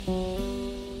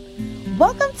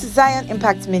Welcome to Zion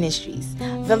Impact Ministries,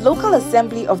 the local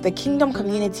assembly of the Kingdom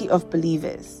community of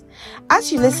believers.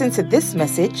 As you listen to this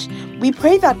message, we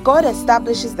pray that God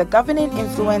establishes the governing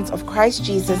influence of Christ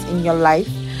Jesus in your life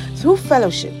through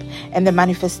fellowship and the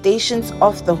manifestations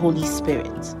of the Holy Spirit.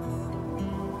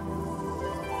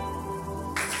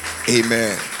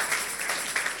 Amen.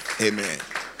 Amen.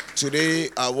 Today,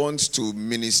 I want to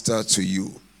minister to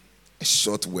you a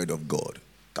short word of God.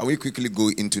 Can we quickly go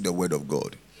into the word of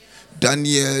God?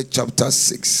 Daniel chapter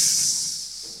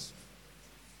 6.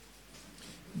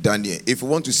 Daniel. If you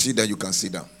want to sit down, you can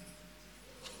sit down.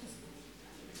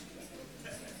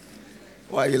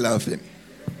 Why are you laughing?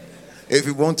 If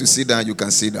you want to sit down, you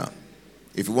can sit down.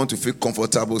 If you want to feel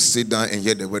comfortable, sit down and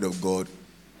hear the word of God.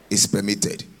 It's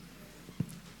permitted.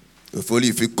 If only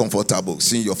you feel comfortable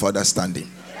seeing your father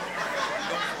standing.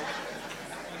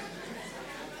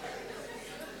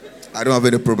 I don't have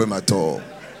any problem at all.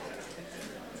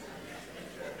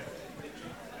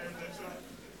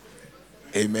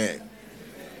 Amen.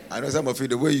 I know some of you,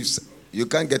 the way you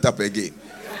can't get up again.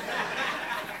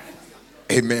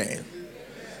 Amen.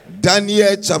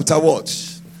 Daniel chapter what?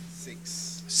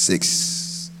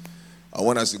 6. I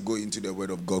want us to go into the word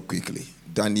of God quickly.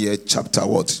 Daniel chapter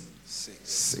what?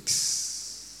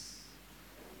 6.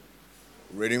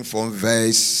 Reading from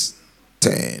verse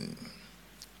 10.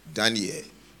 Daniel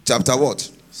chapter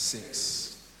what?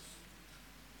 6.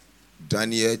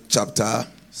 Daniel chapter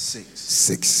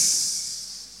 6.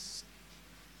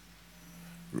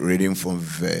 Reading from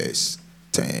verse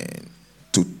 10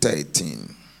 to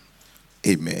 13.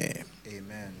 Amen.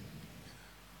 Amen.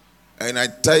 And I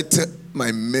titled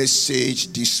my message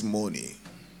this morning,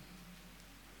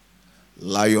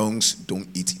 Lions Don't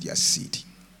Eat Their Seed.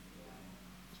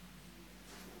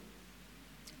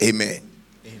 Amen.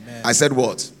 Amen. I said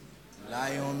what?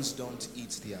 Lions don't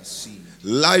eat their seed.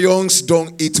 Lions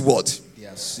don't eat what?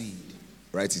 Their seed.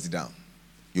 Write it down.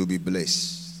 You'll be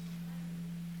blessed.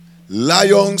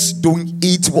 Lions don't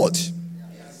eat what?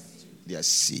 Their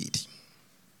seed.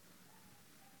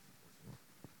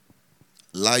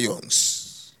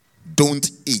 Lions don't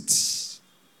eat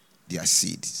their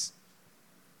seeds.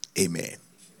 Amen.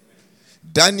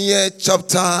 Daniel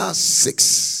chapter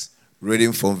 6,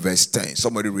 reading from verse 10.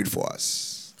 Somebody read for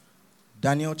us.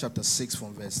 Daniel chapter 6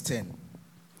 from verse 10.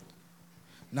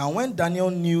 Now when Daniel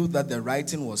knew that the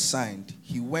writing was signed,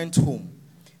 he went home,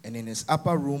 and in his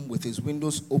upper room with his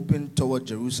windows open toward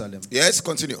Jerusalem. Yes,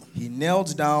 continue. He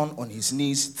knelt down on his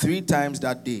knees 3 times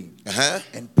that day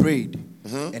and prayed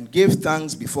and gave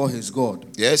thanks before his God.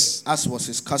 Yes. As was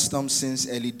his custom since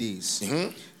early days.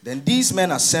 Then these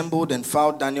men assembled and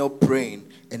found Daniel praying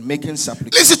and making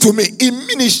supplications. Listen to me. In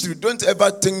ministry, don't ever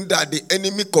think that the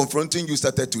enemy confronting you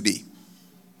started today.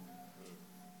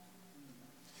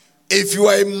 If you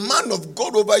are a man of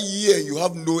God over here, you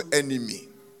have no enemy.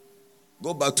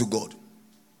 Go back to God.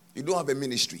 You don't have a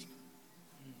ministry.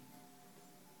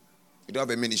 You don't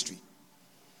have a ministry.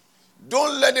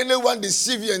 Don't let anyone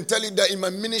deceive you and tell you that in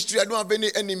my ministry I don't have any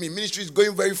enemy. Ministry is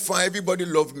going very fine. Everybody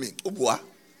loves me. Obua.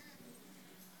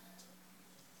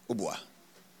 Obua.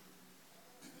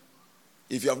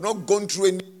 If you have not gone through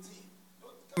anything,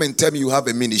 come and tell me you have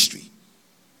a ministry.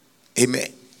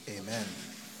 Amen. Amen.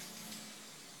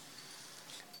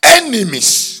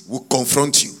 Enemies will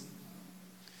confront you.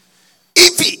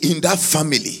 Even in that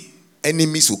family,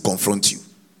 enemies will confront you.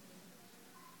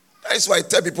 That is why I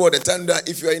tell people all the time that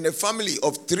if you are in a family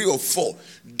of 3 or 4,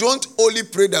 don't only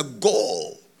pray that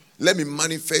God, let me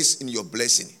manifest in your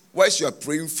blessing. Whilst you are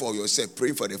praying for yourself,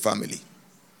 praying for the family.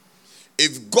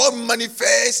 If God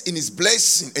manifests in his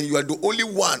blessing and you are the only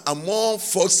one among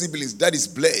 4 siblings that is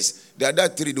blessed, the other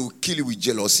 3, they will kill you with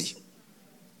jealousy.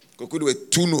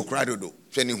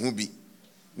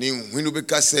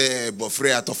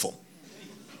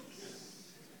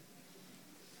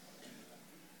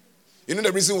 You know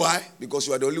the reason why? Because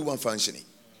you are the only one functioning.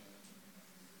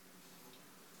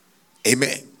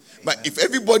 Amen. But if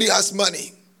everybody has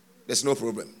money, there's no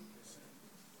problem.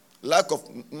 Lack of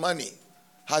money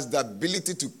has the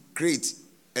ability to create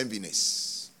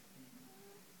enviness.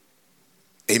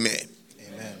 Amen.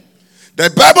 Amen.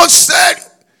 The Bible said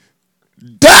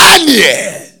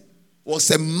Daniel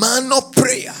was a man of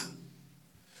prayer.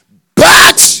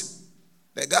 But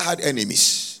the guy had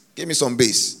enemies. Give me some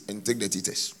base and take the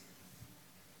titles.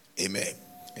 Amen.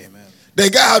 Amen. The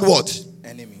guy had what?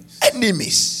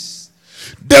 Enemies.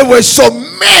 There were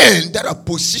some men that are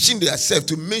positioning themselves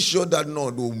to make sure that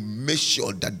they'll make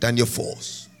sure that Daniel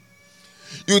falls.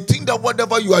 You think that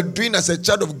whatever you are doing as a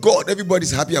child of God,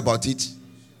 everybody's happy about it?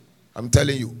 I'm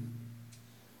telling you.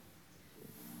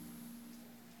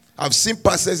 I've seen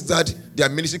pastors that their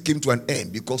ministry came to an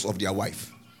end because of their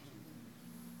wife.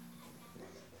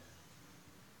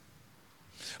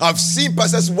 I've seen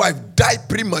pastors' wife die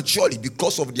prematurely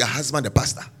because of their husband, the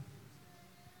pastor.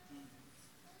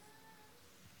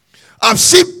 I've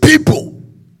seen people,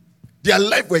 their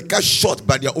life were cut short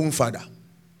by their own father.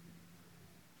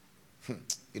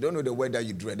 You don't know the word that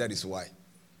you dread, that is why.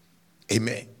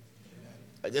 Amen.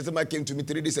 A gentleman came to me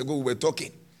 3 days ago, we were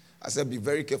talking. I said, be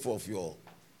very careful of your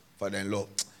father-in-law.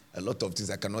 A lot of things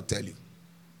I cannot tell you.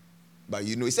 But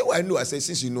you know, he said, well, I know. I said,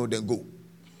 since you know, then go.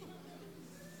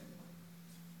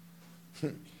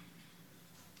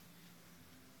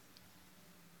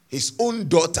 His own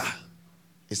daughter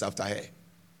is after her.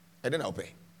 And then I'll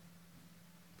pay.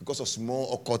 Because of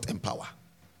small occult and power.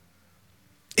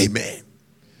 Amen.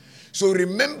 So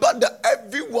remember that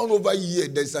everyone over here,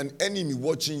 there's an enemy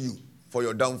watching you for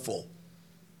your downfall.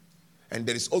 And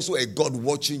there is also a God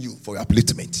watching you for your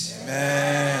upliftment.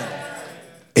 Amen.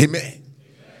 Amen.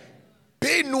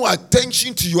 Pay no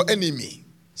attention to your enemy.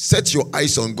 Set your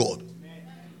eyes on God.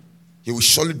 He will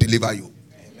surely deliver you.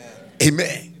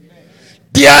 Amen.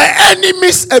 There are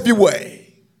enemies everywhere.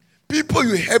 People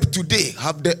you help today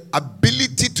have the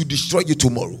ability to destroy you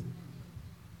tomorrow.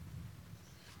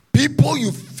 People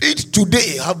you feed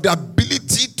today have the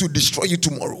ability to destroy you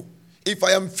tomorrow. If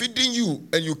I am feeding you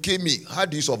and you kill me, how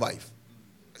do you survive?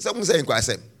 Someone say,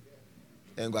 amen.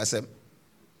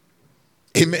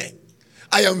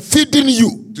 I am feeding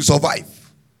you to survive.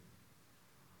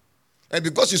 And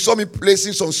because you saw me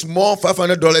placing some small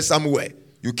 $500 somewhere,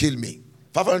 you kill me.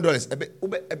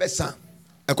 $500.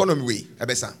 Economy way.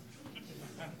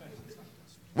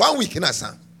 1 week in a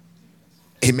son.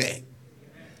 Amen.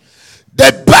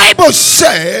 The Bible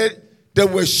said there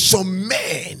were some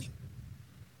men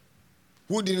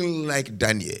who didn't like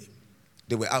Daniel.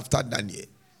 They were after Daniel.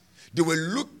 They were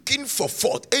looking for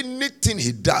fault. Anything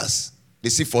he does, they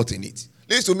see fault in it.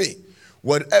 Listen to me.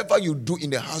 Whatever you do in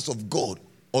the house of God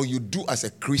or you do as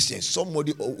a Christian,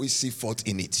 somebody always see fault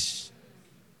in it.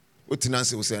 What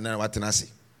Tenancy will say, and what Tenancy?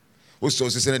 What so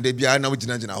say, and they be now with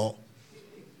Jinajina.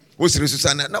 What's the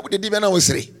Susana? Now with the Divana was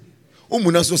say,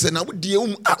 Umuna so say, now with the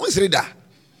I was read that.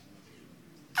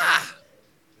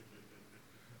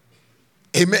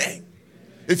 Amen.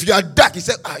 If you are dark, he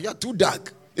said, you are too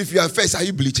dark. If you are fair, are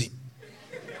you bleaching?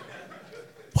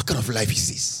 What kind of life is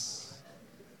this?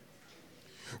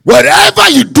 Whatever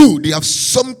you do, they have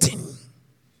something.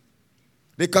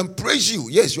 They can praise you.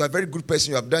 Yes, you are a very good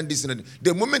person. You have done this. And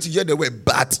the moment you hear the word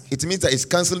 "but," it means that it's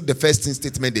cancelled the first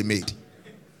statement they made.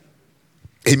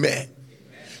 Amen.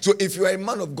 So if you are a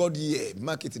man of God,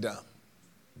 mark it down.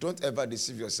 Don't ever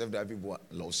deceive yourself that everyone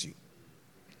loves you.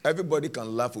 Everybody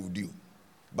can laugh with you,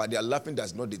 but their laughing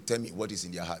does not determine what is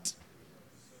in their heart.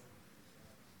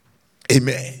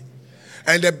 Amen.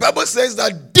 And the Bible says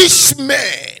that this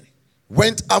man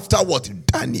went after what?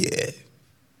 Daniel.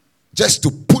 Just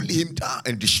to pull him down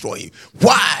and destroy him.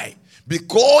 Why?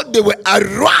 Because they were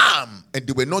around and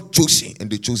they were not chosen, and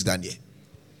they chose Daniel.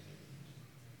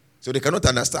 So they cannot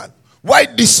understand. Why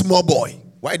this small boy?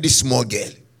 Why this small girl?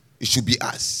 It should be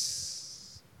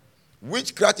us.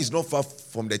 Witchcraft is not far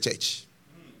from the church.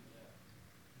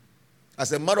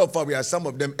 As a matter of fact, we are some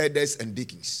of them elders and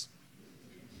deacons.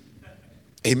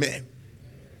 Amen.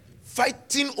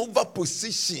 Fighting over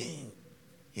position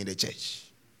in the church.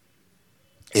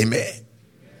 Amen.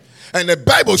 And the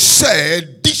Bible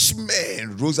said this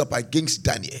man rose up against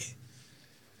Daniel.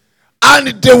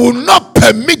 And they will not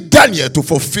permit Daniel to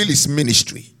fulfill his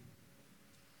ministry.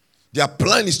 Their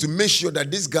plan is to make sure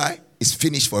that this guy is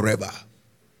finished forever.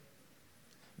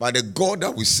 But the God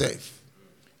that we serve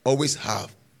always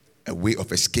have a way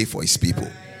of escape for his people.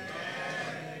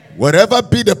 Whatever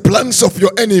be the plans of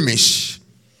your enemies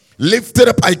lifted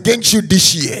up against you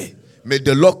this year, may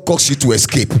the Lord cause you to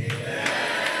escape.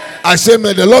 I say,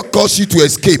 may the Lord cause you to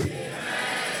escape.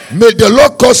 May the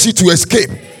Lord cause you to escape.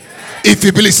 If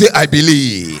you believe, say, I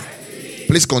believe.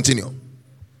 Please continue.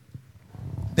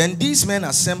 Then these men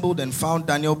assembled and found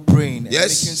Daniel praying and making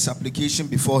supplication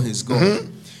before his God.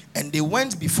 Mm-hmm. And they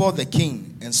went before the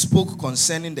king and spoke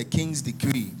concerning the king's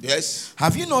decree. Yes.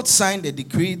 Have you not signed a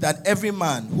decree that every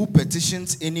man who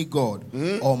petitions any god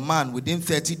or man within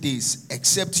 30 days,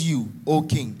 except you, O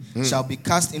king, shall be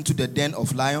cast into the den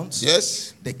of lions?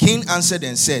 Yes. The king answered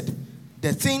and said,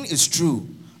 the thing is true,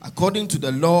 according to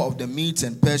the law of the Medes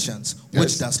and Persians,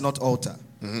 which does not alter.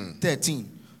 13.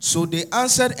 So they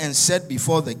answered and said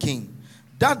before the king,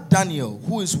 that Daniel,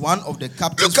 who is one of the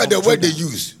captains. Look at the word they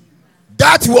use.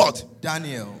 That what?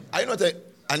 Daniel. Are you not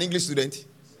an English student?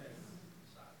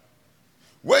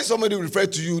 When somebody refers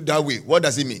to you that way, what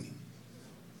does it mean?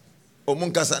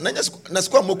 Omunkasa. Na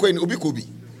square moko in obi kobi.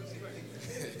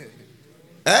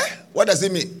 What does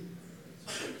it mean?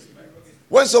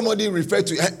 When somebody referred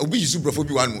to obi yusubrofo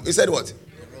one, he said what?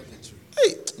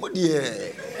 Hey, what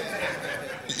dear.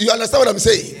 You understand what I'm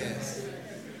saying? Yes.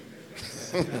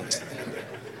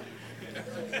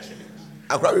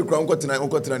 I probably cry uncle tonight,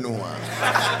 uncle tonight no one.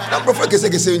 That prophet can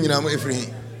say you know every.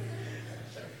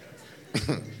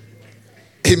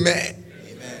 Amen.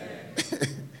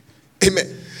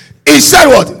 Amen. He said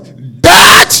what?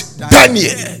 That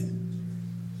Daniel.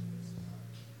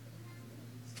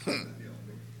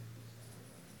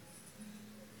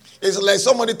 It's like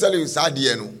somebody tell you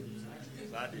Sadieno.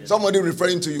 Somebody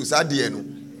referring to you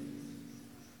Sadieno.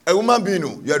 A woman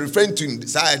being you are referring to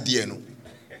Sadieno.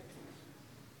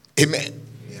 Amen.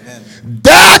 Amen.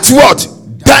 That's what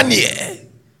Daniel.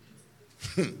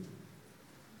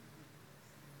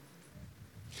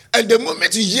 And the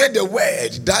moment you hear the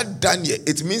word, that Daniel,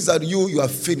 it means that you are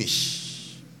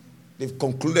finished. They've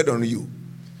concluded on you.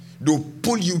 They'll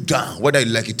pull you down, whether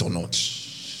you like it or not.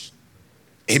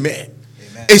 Amen.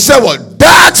 Amen. It said what?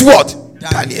 That's what?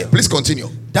 Daniel. Please continue.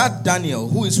 That Daniel,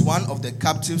 who is one of the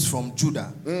captives from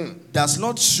Judah, does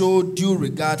not show due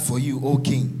regard for you, O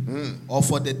king, or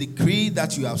for the decree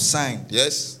that you have signed.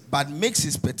 Yes. But makes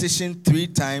his petition 3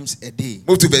 times a day.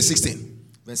 Move to verse 16.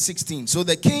 Verse 16. So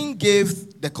the king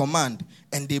gave the command,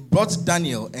 and they brought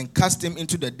Daniel and cast him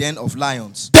into the den of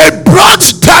lions. They brought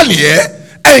Daniel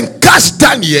and cast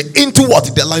Daniel into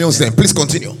what? The lions den. Please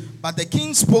continue. But the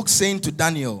king spoke, saying to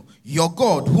Daniel, your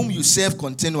God, whom you serve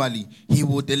continually, he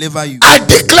will deliver you. I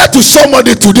declare to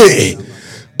somebody today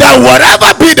that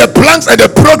whatever be the plans and the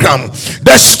program,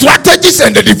 the strategies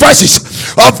and the devices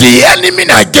of the enemy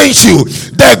against you,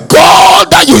 the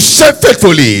God that you serve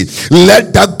faithfully,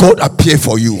 let that God appear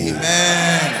for you.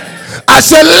 Amen. I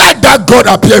say, let that God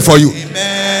appear for you.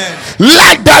 Amen.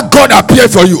 Let that God appear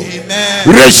for you. Amen.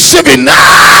 Receive it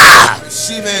now.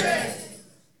 Receive it.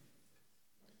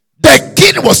 The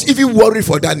king was even worried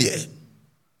for Daniel.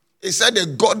 He said, the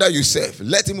God that you serve,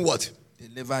 let him what?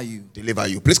 Deliver you. Deliver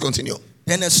you. Please continue.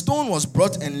 Then a stone was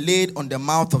brought and laid on the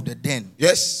mouth of the den.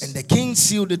 Yes. And the king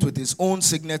sealed it with his own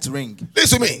signet ring.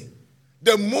 Listen to me.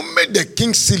 The moment the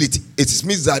king sealed it, it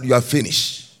means that you are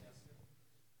finished.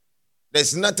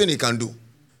 There's nothing he can do.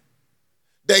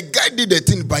 The guy did the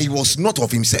thing, but he was not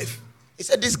of himself. He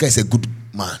said, this guy is a good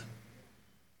man.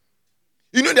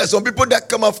 You know, there are some people that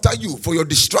come after you for your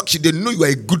destruction. They know you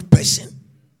are a good person.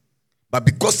 But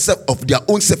because of their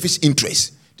own selfish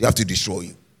interests, they have to destroy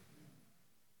you.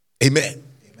 Amen. Amen.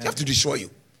 They have to destroy you.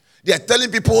 They are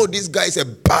telling people, oh, this guy is a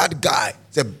bad guy.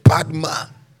 He's a bad man.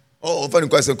 Oh,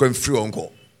 free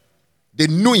uncle. They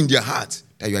know in their heart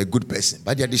that you are a good person,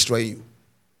 but they are destroying you.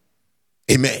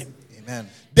 Amen. Amen.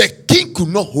 The king could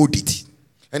not hold it.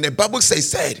 And the Bible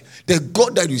said, the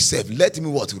God that you serve, let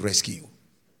him what? Rescue you.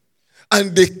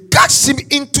 And they cast him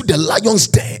into the lion's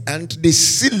den and they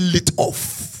sealed it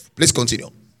off. Please continue.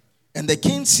 And the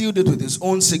king sealed it with his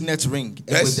own signet ring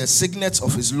and with the signets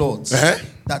of his lords,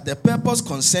 that the purpose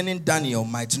concerning Daniel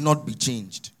might not be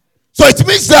changed. So it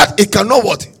means that it cannot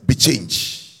what? Be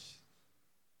changed.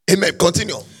 Amen.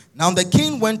 Continue. Now the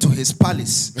king went to his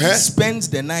palace and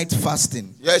spent the night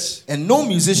fasting. Yes. And no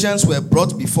musicians were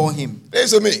brought before him.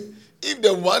 Listen to me. If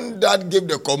the one that gave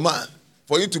the command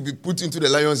for you to be put into the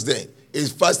lion's den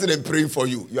is fasting and praying for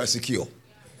you, you are secure.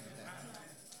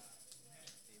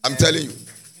 I'm telling you.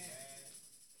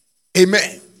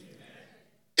 Amen.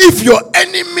 If your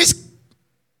enemies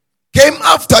came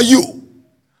after you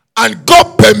and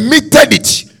God permitted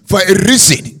it for a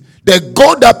reason, the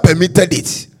God that permitted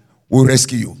it will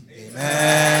rescue you.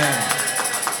 Amen.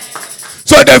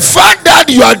 So the fact that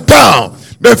you are down,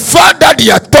 the fact that they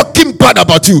are talking bad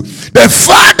about you, the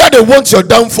fact that they want your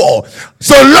downfall,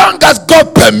 so long as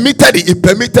God permitted it, He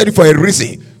permitted it for a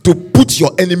reason to put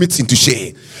your enemies into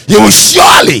shame. He will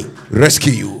surely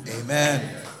rescue you.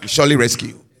 Amen. He surely rescue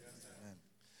you.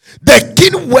 The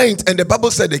king went, and the Bible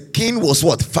said the king was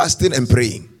what? Fasting and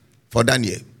praying for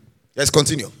Daniel. Let's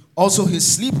continue. Also his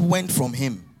sleep went from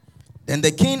him. Then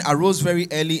the king arose very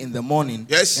early in the morning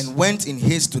and went in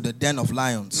haste to the den of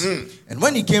lions. And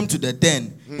when he came to the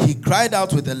den, he cried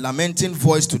out with a lamenting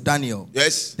voice to Daniel.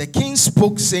 The king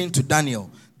spoke, saying to Daniel,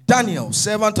 Daniel,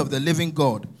 servant of the living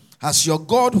God, has your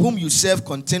God whom you serve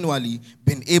continually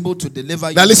been able to deliver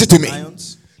you now listen to me.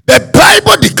 Lions? The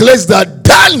Bible declares that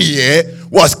Daniel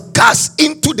was cast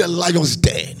into the lion's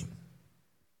den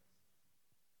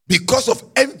because of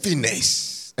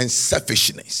enviness and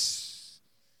selfishness.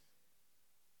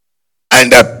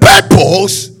 And the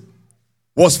purpose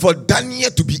was for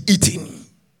Daniel to be eaten.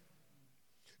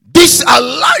 These are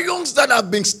lions that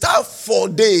have been starved for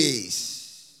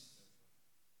days.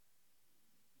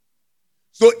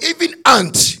 So even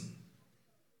ant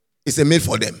is a meal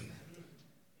for them.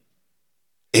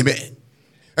 Amen.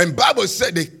 And Bible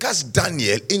said they cast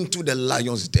Daniel into the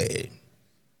lion's den.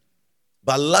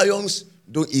 But lions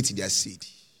don't eat their seed.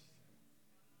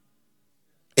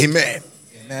 Amen.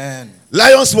 Amen.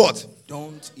 Lions what?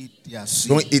 Don't eat their seed.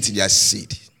 Don't eat their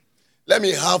seed. Let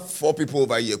me have 4 people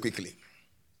over here quickly.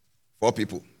 4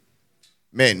 people.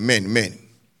 Men.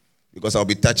 Because I'll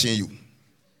be touching you.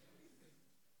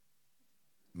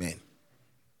 Men.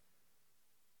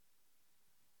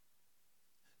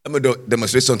 Let me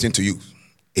demonstrate something to you.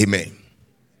 Amen.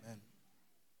 Amen.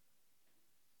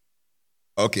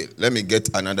 Okay, let me get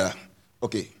another.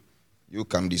 Okay, you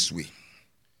come this way.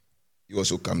 You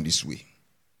also come this way.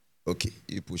 Okay,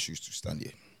 you push you to stand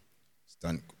here.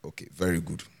 Stand. Okay, very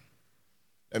good.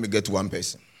 Let me get one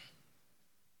person.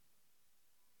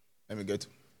 Let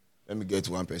me get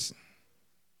one person.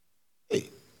 Hey,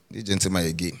 this gentleman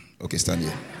again. Okay, stand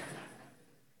here.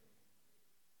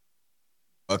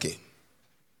 Okay.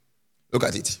 Look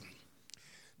at it.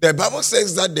 The Bible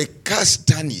says that they cast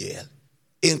Daniel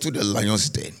into the lion's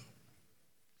den.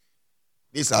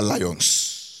 These are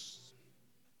lions.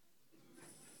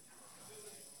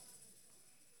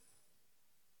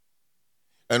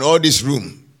 And all this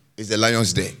room is the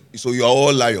lion's den. So you are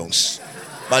all lions.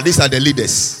 But these are the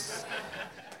leaders.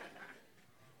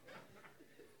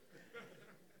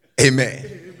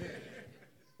 Amen.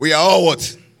 We are all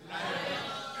what?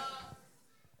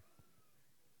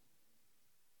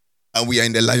 And we are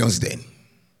in the lion's den.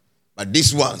 But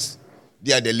these ones,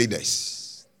 they are the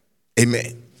leaders.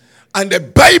 Amen. And the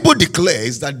Bible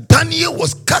declares that Daniel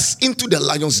was cast into the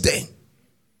lion's den.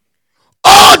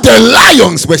 All the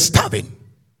lions were starving.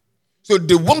 So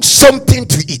they want something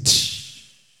to eat.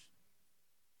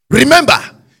 Remember,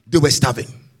 they were starving.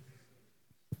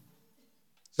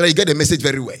 So you get the message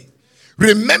very well.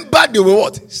 Remember, they were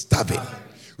what? Starving.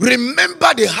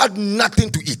 Remember, they had nothing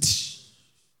to eat.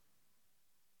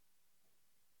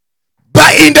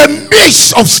 But in the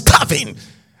midst of starving,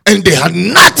 and they had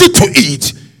nothing to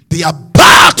eat, they are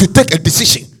about to take a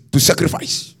decision to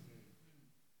sacrifice.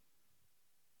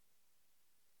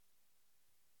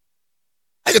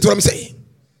 I get what I'm saying?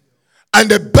 And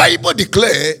the Bible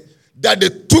declared that they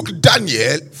took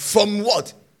Daniel from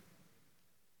what?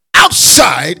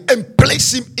 Outside and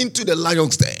placed him into the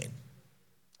lion's den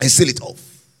and seal it off.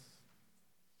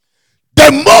 The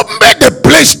moment they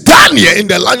placed Daniel in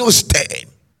the lion's den,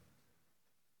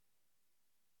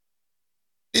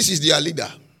 this is their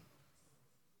leader.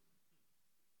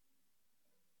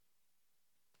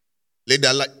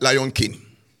 Leader Lion King.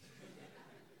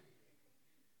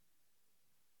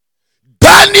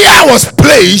 Daniel was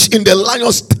placed in the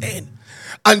lion's den.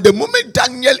 And the moment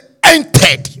Daniel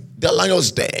entered the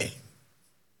lion's den,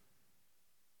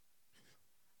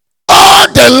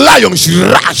 all the lions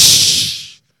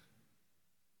rushed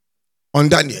on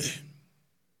Daniel.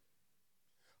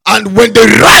 And when they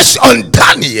rushed on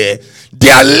Daniel,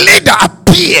 their leader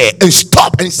appeared and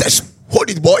stopped and says, "Hold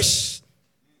it, boys."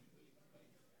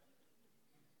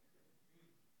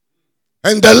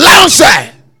 And the lion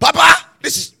said, "Papa,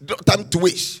 this is no time to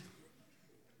waste.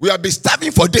 We have been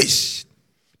starving for days.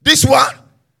 This one,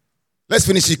 let's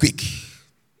finish it quick."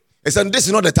 He said, "This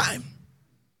is not the time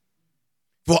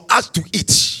for us to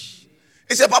eat."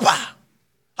 He said, "Papa,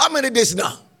 how many days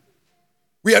now?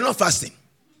 We are not fasting.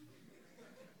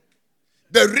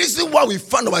 The reason why we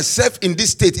found ourselves in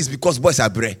this state is because boys are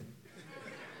bread.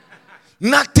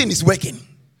 Nothing is working.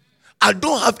 I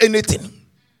don't have anything.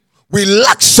 We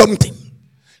lack something.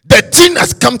 The thing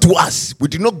has come to us. We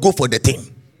did not go for the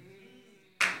thing.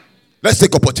 Let's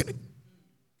take opportunity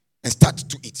and start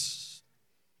to eat."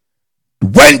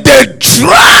 When they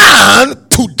ran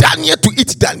to Daniel to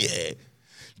eat Daniel,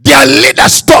 their leader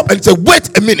stopped and said,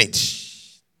 "Wait a minute.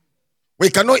 We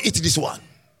cannot eat this one.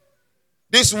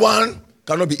 This one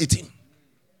cannot be eaten.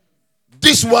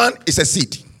 This one is a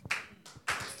seed.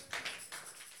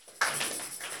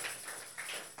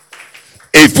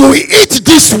 If we eat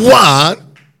this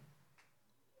one,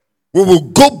 we will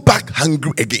go back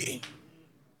hungry again.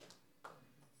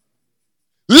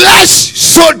 Let's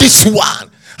sow this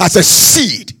one as a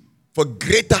seed for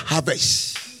greater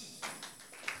harvest."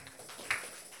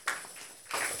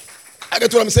 I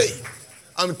get what I'm saying.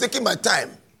 I'm taking my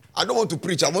time. I don't want to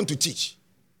preach. I want to teach.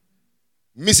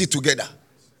 Mix it together.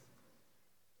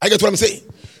 I get what I'm saying.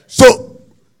 So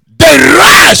they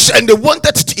rushed and they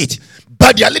wanted to eat,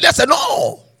 but their leader said,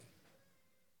 "No."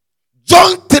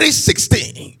 John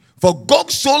 3:16. For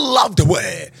God so loved the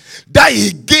world that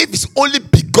he gave his only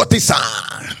begotten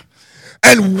son,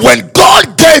 And when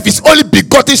God gave his only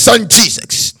begotten son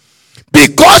Jesus,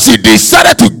 because he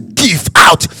decided to give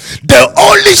out the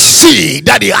only seed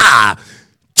that he had,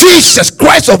 Jesus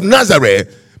Christ of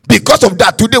Nazareth, because of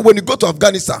that, today when you go to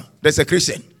Afghanistan, there's a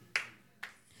Christian.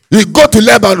 You go to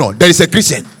Lebanon, there is a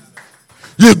Christian.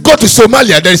 You go to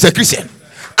Somalia, there is a Christian.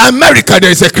 America,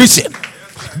 there is a Christian.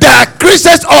 There are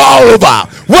Christians all over.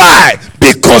 Why?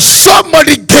 Because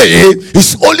somebody gave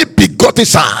his only begotten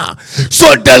son.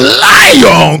 So the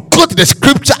lion quoted the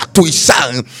scripture to his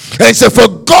son and said, for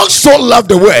God so loved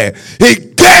the world,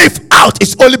 he gave out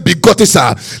his only begotten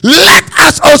son. Let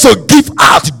us also give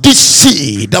out this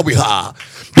seed that we have,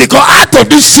 because out of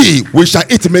this seed we shall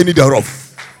eat many thereof.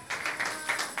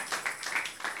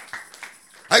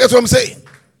 I guess what I'm saying.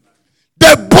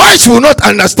 The boys will not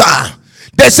understand.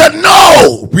 They said,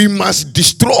 no, we must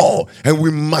destroy and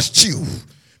we must chew,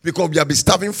 because we have been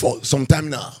starving for some time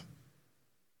now.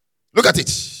 Look at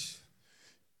it.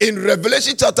 In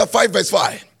Revelation chapter 5 verse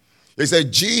 5, it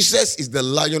said, Jesus is the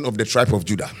Lion of the tribe of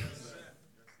Judah.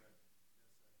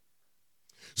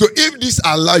 So if these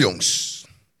are lions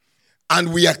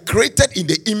and we are created in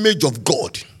the image of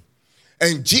God,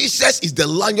 and Jesus is the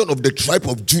Lion of the tribe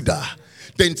of Judah,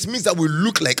 then it means that we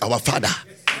look like our father.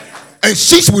 And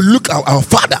since we look at our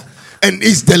father and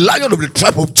is the Lion of the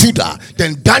tribe of Judah,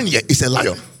 then Daniel is a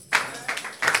lion.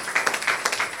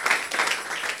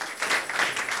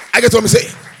 I get what I'm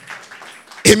saying?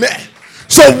 Amen.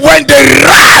 So when they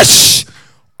rush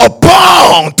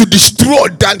upon to destroy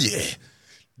Daniel,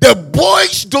 the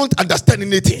boys don't understand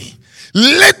anything.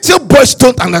 Little boys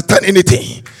don't understand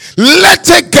anything.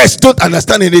 Little girls don't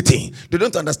understand anything. They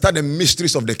don't understand the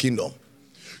mysteries of the kingdom.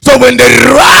 So when they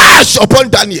rush upon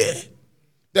Daniel,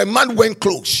 the man went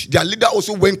close. Their leader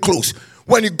also went close.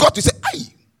 When he got to say, "Hey,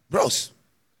 bros,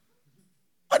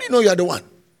 how do you know you are the one?"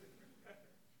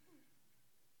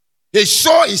 He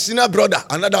saw his senior brother,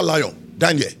 another lion,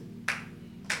 Daniel.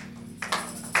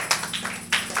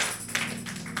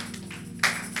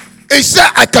 He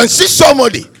said, "I can see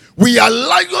somebody. We are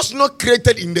lions not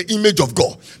created in the image of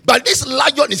God, but this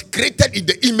lion is created in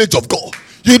the image of God.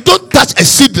 You don't touch a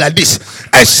seed like this.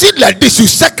 A seed like this, you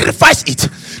sacrifice it.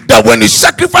 That when you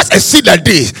sacrifice a seed like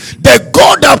this, the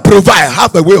God that provides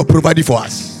have a way of providing for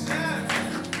us."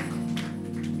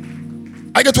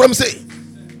 I get what I'm saying.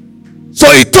 So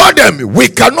he told them, we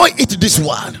cannot eat this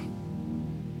one.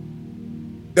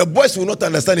 The boys will not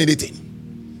understand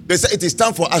anything. They said, it is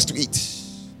time for us to eat.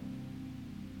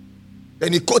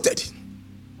 Then he quoted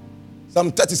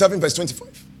Psalm 37 verse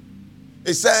 25.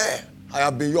 He said, I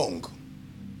have been young,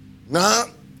 now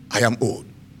I am old.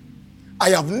 I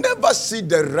have never seen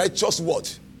the righteous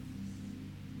what?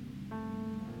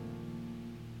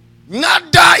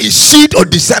 Neither is seed or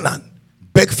descendant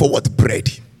beg for what? Bread.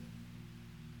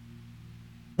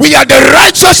 We are the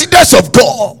righteousness of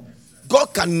God.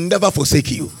 God can never forsake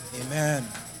you. Amen.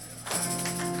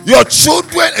 Your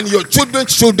children and your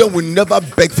children's children will never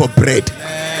beg for bread.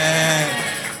 Amen.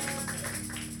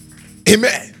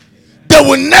 Amen. They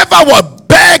will never what?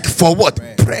 Beg for what?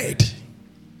 Bread.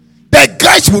 The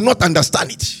guys will not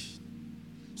understand it.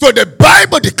 So the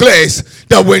Bible declares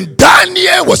that when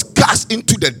Daniel was cast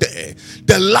into the den,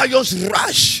 the lions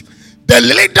rushed. The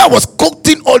leader was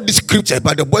quoting all the scriptures,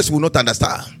 but the boys will not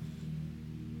understand.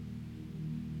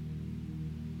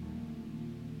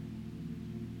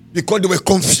 Because they were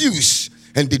confused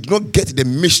and did not get the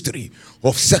mystery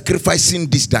of sacrificing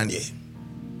this Daniel.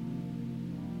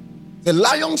 The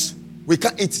lions, we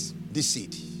can't eat this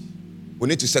seed. We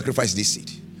need to sacrifice this seed.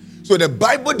 So the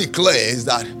Bible declares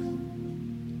that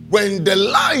when the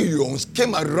lions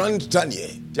came around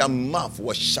Daniel, their mouth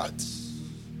was shut.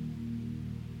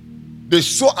 They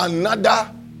saw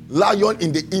another lion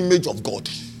in the image of God.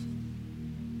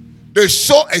 They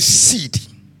saw a seed.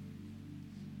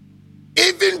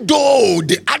 Even though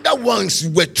the other ones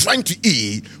were trying to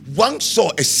eat, one saw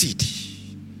a seed.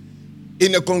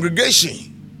 In a congregation,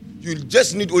 you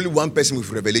just need only one person with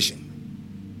revelation.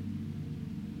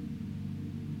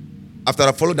 After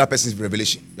I follow that person's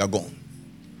revelation, you are gone.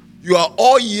 You are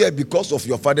all here because of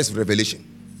your father's revelation.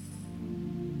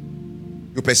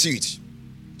 You pursue it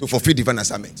to fulfill divine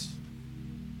assignment.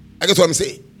 I get what I'm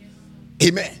saying?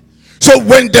 Amen. So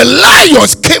when the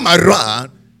lions came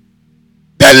around,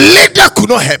 the leader could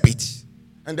not help it.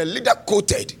 And the leader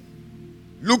quoted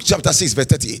Luke chapter 6 verse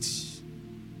 38.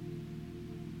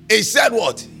 He said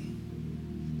what?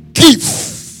 Give,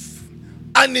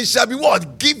 and it shall be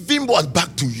what? Giving what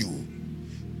back to you.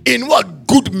 In what?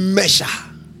 Good measure.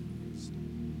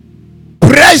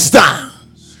 Pressed down,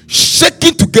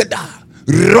 shaking together,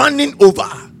 running over.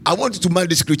 I want you to mind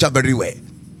this scripture very well.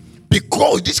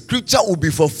 because this scripture will be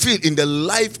fulfilled in the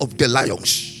life of the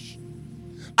lions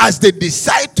as they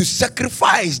decide to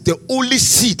sacrifice the only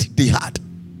seed they had.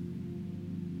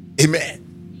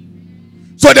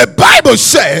 Amen. So the Bible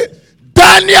said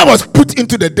Daniel was put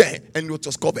into the den and it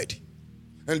was covered.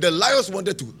 And the lions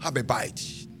wanted to have a bite.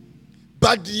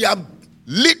 But their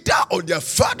leader or their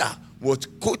father was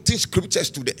quoting scriptures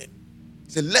to them.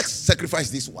 He said, let's sacrifice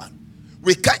this one.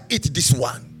 We can't eat this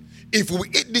one. If we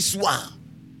eat this one,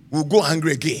 we'll go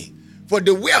hungry again. For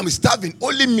the way I'm starving,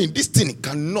 only me, this thing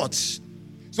cannot.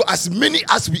 So as many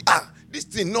as we are, this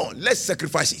thing, no, let's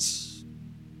sacrifice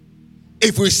it.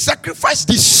 If we sacrifice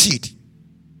this seed,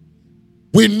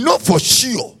 we know for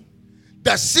sure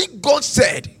that seed God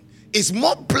said is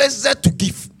more pleasant to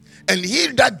give. And he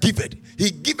that giveth,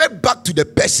 he giveth back to the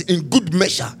person in good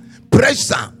measure,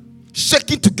 pressure,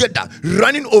 shaking together,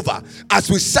 running over. As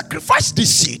we sacrifice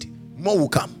this seed, more will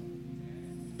come.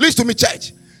 Listen to me,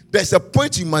 church. There's a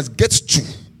point you must get to,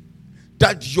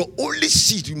 that your only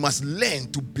seed, you must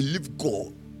learn to believe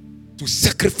God, to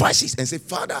sacrifice it and say,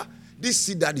 Father, this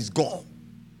seed that is gone,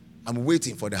 I'm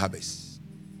waiting for the harvest.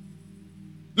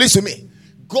 Listen to me.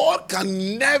 God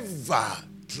can never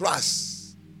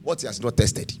trust what he has not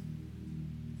tested.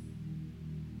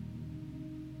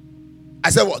 I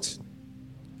said what?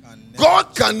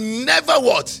 God can never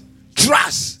what?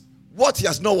 Trust what he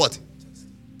has not what?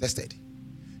 Tested.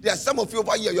 There are some of you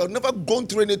over here, you have never gone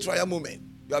through any trial moment.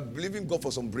 You are believing God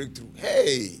for some breakthrough.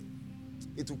 Hey,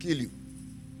 it will kill you.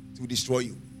 It will destroy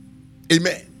you.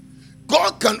 Amen.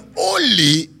 God can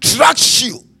only trust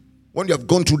you when you have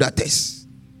gone through that test.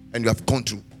 And you have gone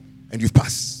through. And you've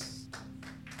passed.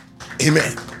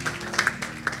 Amen.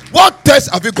 What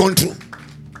test have you gone through?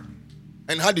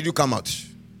 And how did you come out?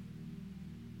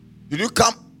 Did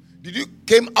you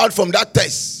came out from that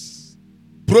test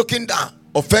broken down,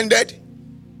 offended?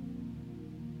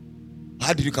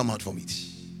 How did you come out from it?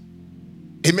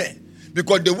 Amen.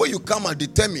 Because the way you come out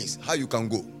determines how you can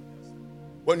go.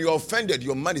 When you're offended,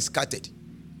 your mind is scattered.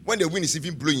 When the wind is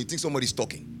even blowing, you think somebody's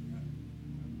talking.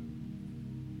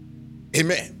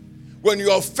 Amen. When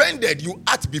you're offended, you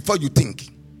act before you think.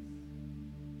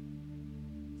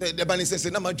 The Bible says,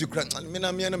 amen.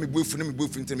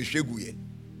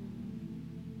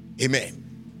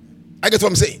 I get what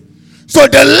I'm saying. So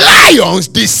the lions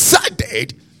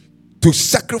decided to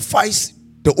sacrifice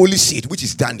the only seed, which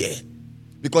is down there.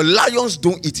 Because lions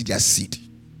don't eat their seed.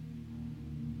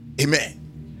 Amen.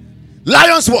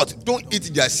 Lions what? Don't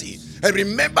eat their seed. And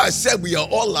remember, I said we are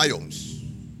all lions.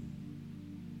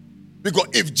 Because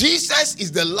if Jesus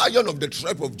is the lion of the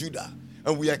tribe of Judah,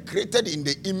 and we are created in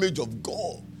the image of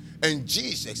God, and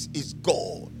Jesus is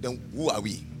God, then who are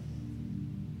we?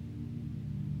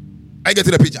 I get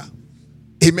to the picture.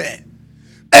 Amen.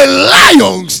 And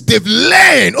lions, they've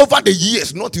learned over the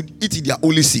years not to eat their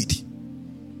only seed.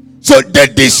 So they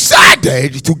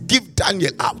decided to give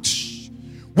Daniel out.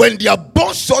 When their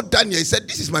boss saw Daniel, he said,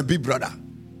 this is my big brother.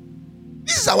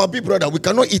 This is our big brother. We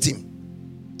cannot eat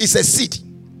him. It's a seed.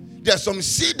 There's some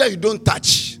seed that you don't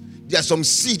touch. There's some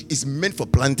seed is meant for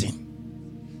planting.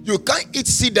 You can't eat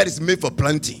seed that is made for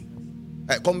planting.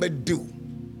 I come back do.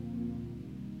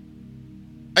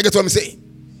 I get what I'm saying.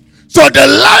 So the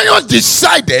lions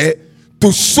decided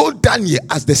to sow Daniel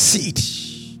as the seed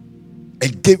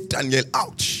and gave Daniel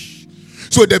out.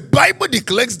 So the Bible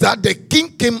declares that the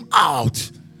king came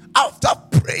out after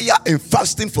prayer and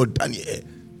fasting for Daniel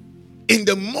in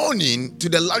the morning to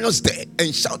the lion's den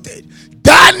and shouted,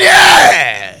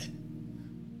 Daniel,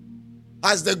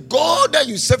 as the God that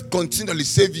you serve continually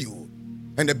save you.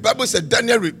 And the Bible said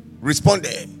Daniel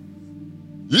responded,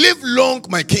 live long,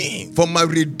 my king, for my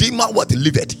redeemer what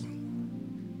liveth.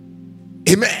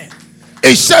 Amen.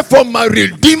 It said, for my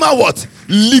redeemer what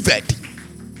liveth.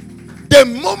 The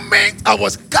moment I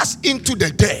was cast into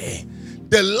the den,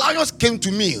 the lions came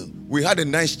to me. We had a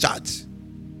nice chat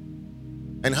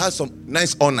and had some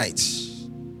nice all nights.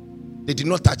 They did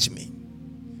not touch me.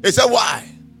 He said, why?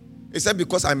 He said,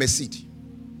 because I'm a seed.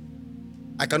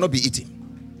 I cannot be eaten.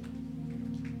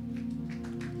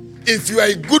 If you are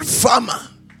a good farmer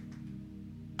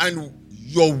and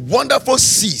your wonderful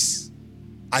seeds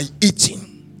are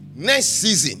eaten, next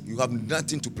season you have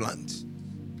nothing to plant.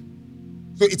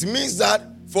 So it means that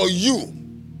for you,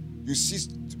 you cease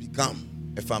to become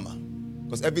a farmer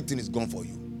because everything is gone for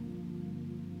you.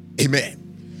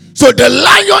 Amen. So the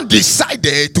lion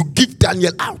decided to give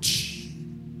Daniel out,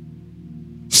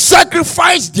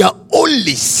 sacrifice their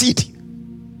only seed,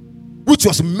 which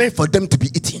was meant for them to be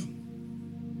eaten.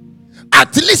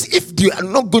 At least if they are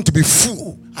not going to be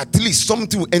full, at least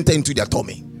something will enter into their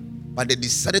tummy. But they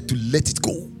decided to let it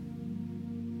go.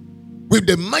 with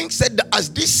the mindset that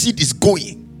as this seed is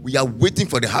going, we are waiting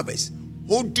for the harvest,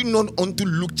 holding on unto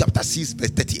Luke chapter 6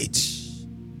 verse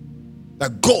 38,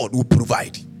 that God will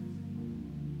provide.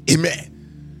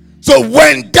 Amen. So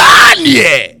when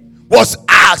Daniel was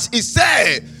asked, he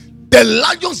said, the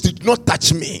lions did not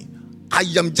touch me. I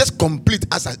am just complete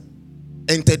as I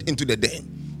entered into the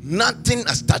den. Nothing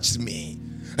has touched me.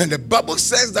 And the Bible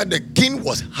says that the king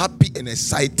was happy and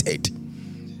excited.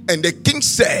 And the king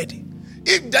said,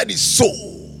 if that is so,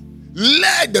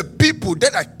 let the people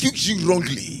that accuse you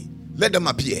wrongly, let them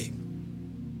appear.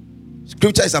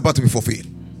 Scripture is about to be fulfilled.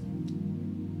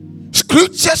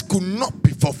 Scriptures could not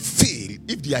be fulfilled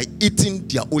if they are eating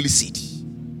their holy seed.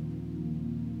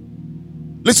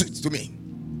 Listen to me.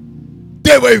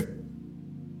 They were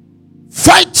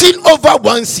fighting over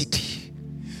one seed.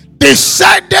 They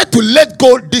decided to let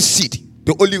go this seed,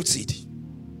 the olive seed.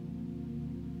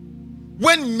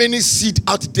 When many seed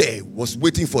out there was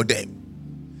waiting for them,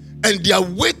 and they are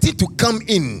waiting to come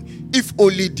in if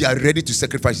only they are ready to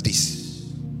sacrifice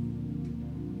this.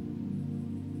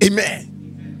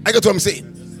 Amen. I got what I'm saying.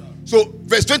 So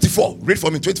verse 24, read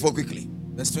for me 24 quickly.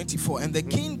 Verse 24, and the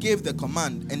king gave the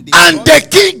command, and the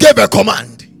king gave a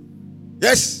command.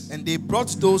 Yes. And they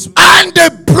brought those men. And they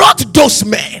brought those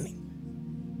men.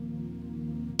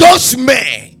 Those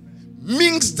men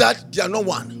means that they are not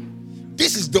one.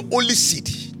 This is the only seed.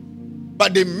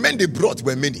 But the men they brought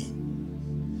were many.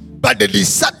 But they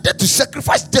decided to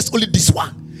sacrifice just only this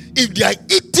one. If they are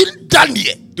eating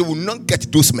Daniel, they will not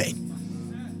get those men.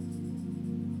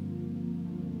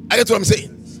 I get what I'm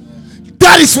saying.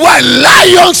 That is why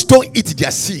lions don't eat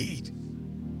their seed.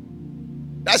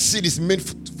 That seed is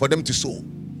meant for them to sow.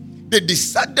 They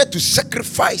decided to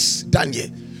sacrifice Daniel,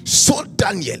 sow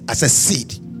Daniel as a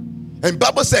seed. And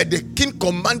Bible said the king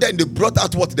commanded, and they brought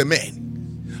out what? The men.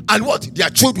 And what?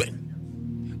 Their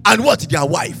children. And what? Their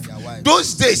wife.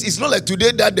 Those days, it's not like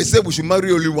today that they say we should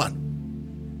marry only one.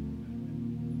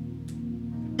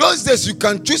 Those days, you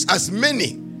can choose as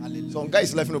many. Some guy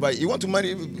is laughing over it. You want to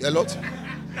marry a lot?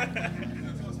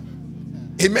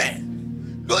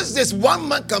 Amen. Those days, one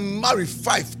man can marry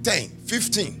 5, 10,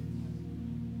 15.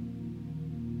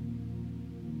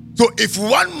 So if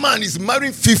one man is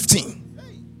marrying 15,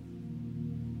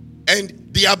 and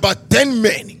there are about 10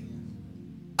 men,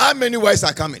 how many wives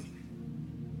are coming?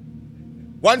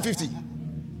 150.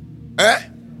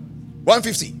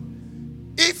 150.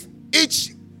 If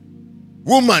each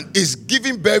woman is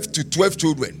giving birth to 12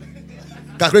 children,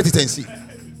 calculate it and see.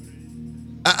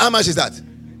 How much is that?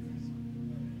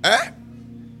 I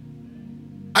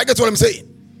get what I'm saying.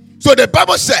 So the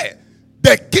Bible said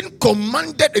the king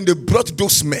commanded, and they brought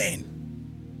those men.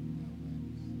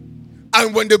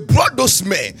 And when they brought those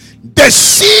men, the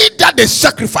seed that they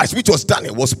sacrificed, which was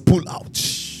Daniel, was pulled out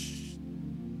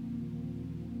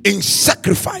in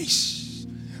sacrifice.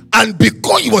 And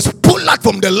because it was pulled out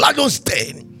from the lion's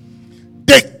den,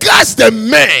 they cast the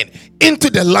men into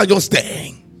the lion's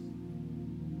den.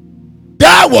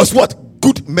 That was what?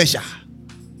 Good measure.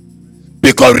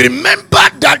 Because remember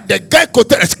that the guy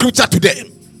quoted a scripture to them,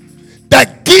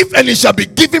 that give and it shall be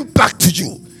given back to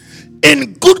you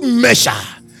in good measure,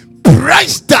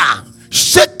 pressed down,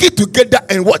 shake it together,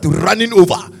 and what? Running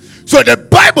over. So the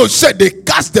Bible said they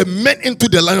cast the men into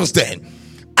the lion's den,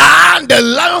 and the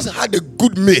lions had a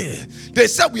good meal. They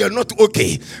said, we are not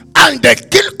okay. And the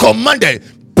king commanded,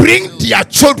 bring their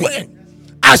children,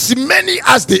 as many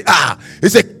as they are. He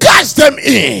said, cast them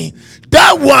in.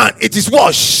 That one, it is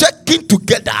what? Shaking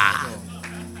together.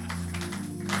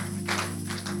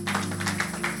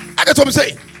 I get what I'm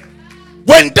saying.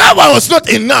 When that one was not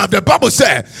enough, the Bible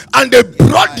said, and they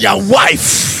brought their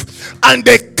wife, and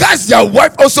they cast their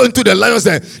wife also into the lion's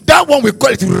den. That one, we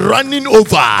call it running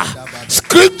over.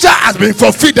 Scripture has been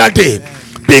fulfilled that day,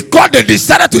 because they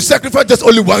decided to sacrifice just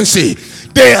only one seed.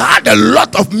 They had a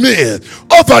lot of meal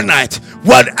overnight.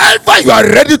 Whatever you are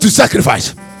ready to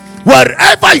sacrifice,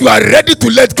 wherever you are ready to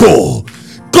let go,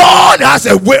 God has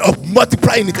a way of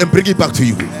multiplying it and bringing it back to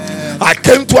you. I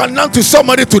came to announce to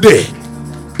somebody today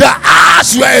that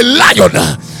as you are a lion,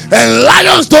 and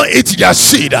lions don't eat their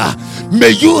seed,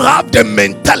 may you have the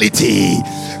mentality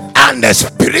and the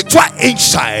spiritual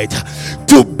insight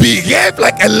to behave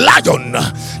like a lion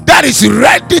that is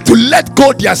ready to let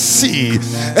go their seed.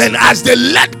 And as they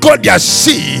let go their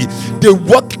seed, they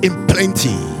walk in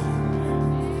plenty.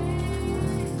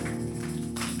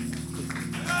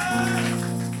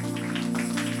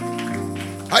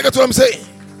 I got what I'm saying.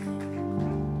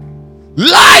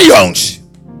 Lions,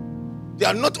 they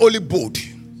are not only bold,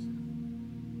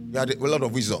 they have a lot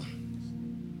of wisdom.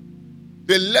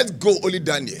 They let go only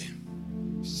Daniel,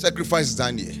 sacrifice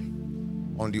Daniel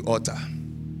on the altar.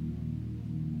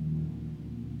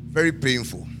 Very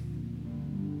painful.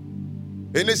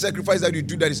 Any sacrifice that you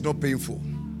do that is not painful,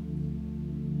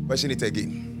 question it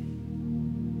again.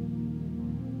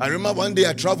 I remember one day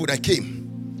I traveled, I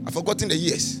came. I've forgotten the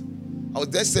years. I was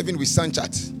there serving with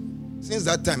Sanchat. Since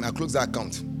that time, I closed the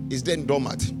account. It's then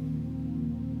dormant.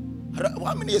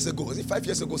 How many years ago? Was it 5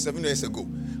 years ago, 7 years ago?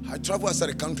 I traveled outside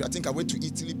the country. I think I went to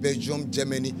Italy, Belgium,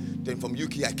 Germany. Then from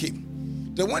UK, I came.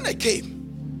 Then when I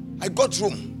came, I got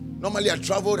room. Normally, I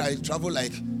travel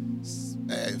like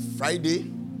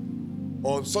Friday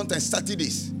or sometimes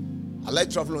Saturdays. I like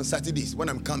travel on Saturdays when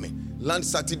I'm coming. Land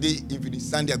Saturday evening,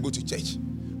 Sunday I go to church.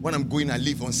 When I'm going, I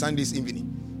leave on Sundays evening.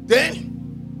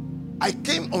 Then I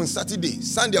came on Saturday.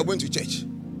 Sunday I went to church.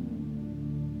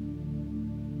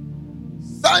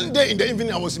 Sunday in the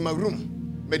evening I was in my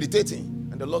room meditating,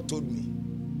 and the Lord told me,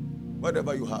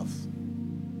 whatever you have,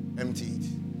 empty it.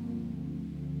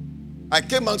 I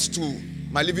came out to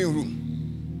my living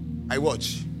room. I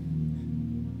watched.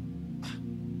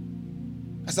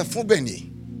 As a full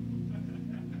Benny.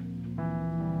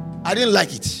 I didn't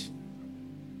like it.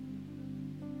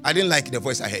 I didn't like the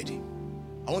voice I heard.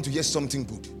 I want to hear something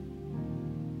good.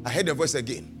 I heard the voice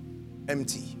again.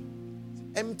 Empty.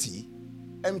 Empty?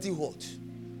 Empty what?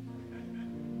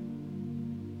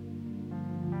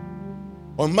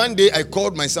 On Monday, I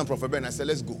called my son, Prophet Ben. I said,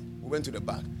 let's go. We went to the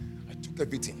bank. I took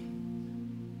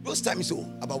everything. Those times,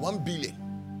 about 1 billion.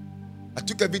 I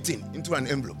took everything into an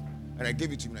envelope and I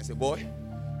gave it to him. And I said, boy,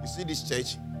 you see this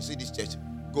church? You see this church?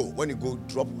 Go. When you go,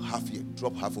 drop half here.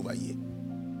 Drop half over here.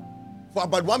 For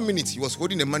about 1 minute, he was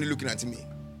holding the money looking at me.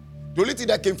 The only thing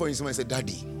that came from his mind, I said,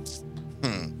 Daddy,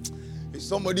 if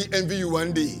somebody envy you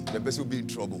one day, the person will be in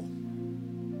trouble.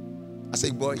 I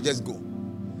said, boy, just go.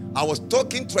 I was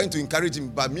talking, trying to encourage him,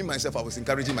 but me, myself, I was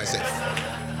encouraging myself.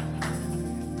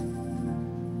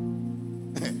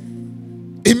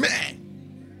 Amen.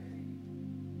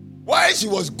 While she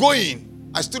was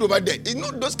going, I stood over there. You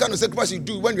know those kind of sacrifices you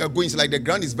do when you are going, it's like the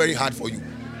ground is very hard for you.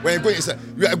 When you're going, it's like,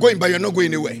 you are going, but you're not going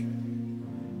anywhere.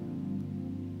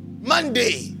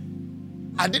 Monday,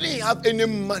 I didn't have any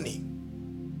money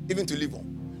even to live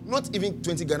on. Not even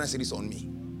 20 Ghana cedis on me.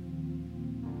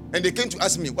 And they came to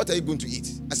ask me, what are you going to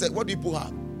eat? I said, what do people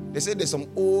have? They said, there's some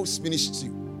old spinach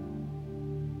stew.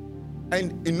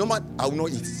 And in normal, I will not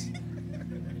eat.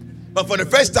 But for the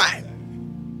first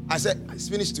time, I said,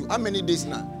 spinach stew. How many days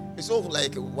now? It's over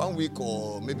like 1 week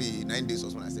or maybe 9 days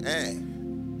or something. I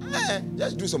said,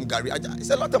 just do some gari. It's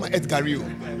a lot of time I ate gari.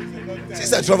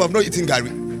 Since I travel, I'm not eating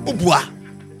gari. Ubwa.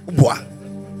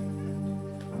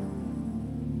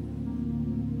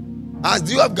 I asked,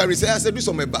 do you have gari? I said, do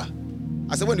some eba.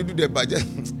 I said, when you do the budget.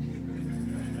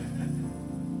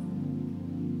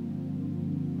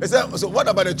 They said, so what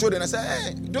about the children? I said,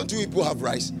 hey, don't you people have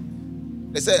rice?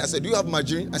 They said, I said, do you have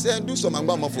margarine? I said, do some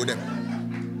angbama for them.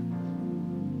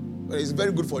 But it's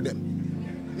very good for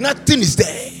them. Nothing is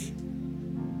there.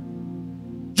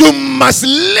 You must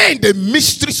learn the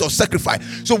mysteries of sacrifice.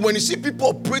 So when you see people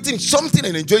operating something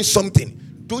and enjoying something,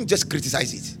 don't just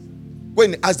criticize it. Go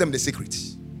and ask them the secret.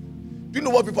 Do you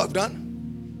know what people have done?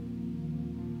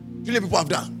 Do you know what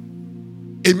people have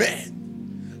done? Amen.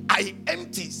 I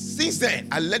empty. Since then,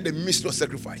 I let the mystery of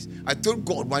sacrifice. I told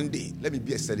God one day, let me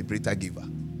be a celebrator giver.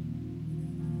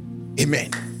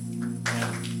 Amen.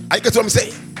 I get what I'm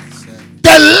saying?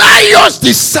 The lions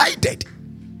decided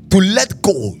to let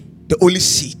go the only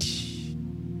seed.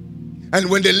 And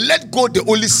when they let go the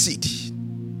only seed,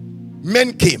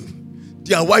 men came,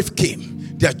 their wife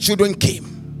came, their children came.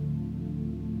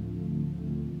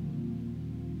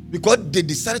 Because they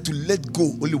decided to let go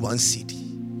only one seed.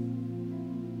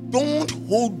 Don't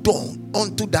hold on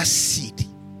onto that seed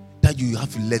that you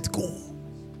have to let go.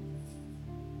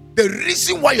 The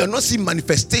reason why you're not seeing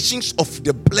manifestations of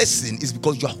the blessing is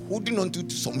because you are holding on to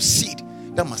some seed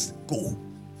that must go.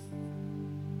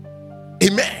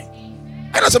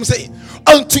 Amen. I know what I'm saying.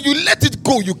 Until you let it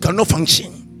go, you cannot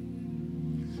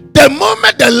function. The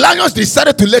moment the lions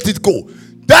decided to let it go,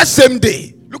 that same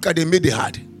day, look at the meal they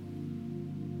had.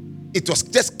 It was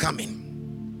just coming.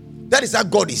 That is how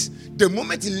God is. The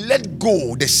moment He let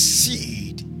go the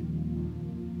seed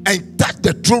and touch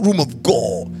the throne room of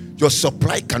God, your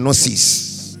supply cannot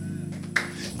cease.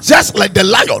 Just like the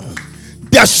lion,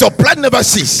 their supply never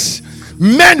ceased.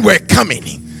 Men were coming,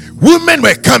 women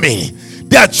were coming,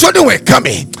 their children were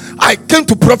coming. I came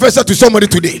to prophesy to somebody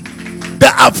today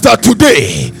that after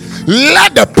today,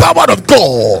 let the power of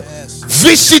God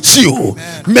visit you.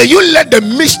 May you let the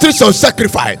mysteries of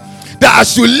sacrifice, that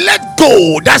as you let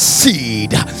go that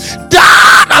seed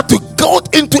that have to go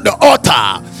into the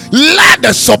altar, let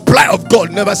the supply of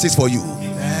God never cease for you.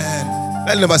 Amen.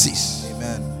 Let it never cease.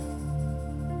 Amen.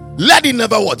 Let it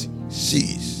never what?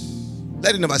 Cease.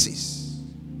 Let it never cease.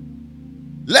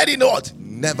 Let it what?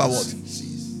 Never what?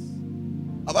 Cease.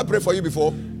 Have I prayed for you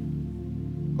before?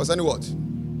 Concerning what?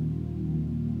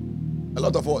 A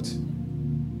lot of what?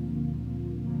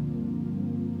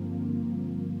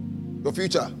 Your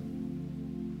future.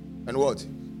 And what?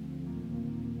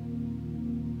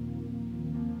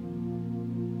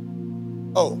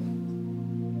 Oh.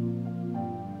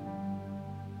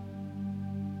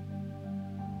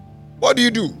 What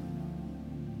do?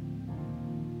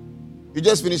 You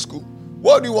just finished school.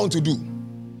 What do you want to do?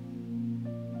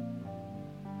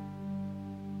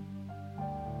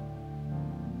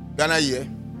 Ghana here.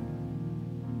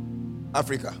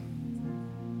 Africa.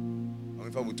 I'm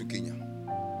in favor to Kenya.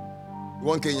 You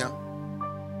want Kenya?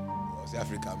 I say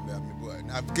Africa.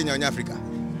 Kenya in Africa.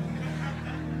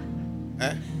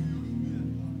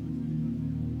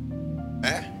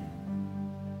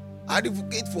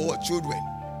 Advocate for what? Children.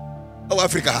 Oh,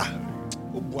 Africa.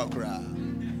 Oh, Buakra.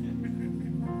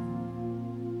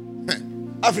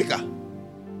 Africa.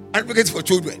 Advocate for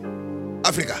children.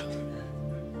 Africa.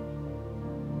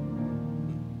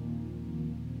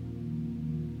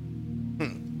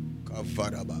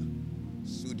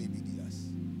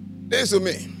 Listen to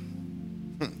me.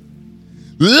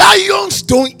 Lions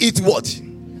don't eat what?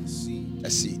 A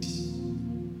seed.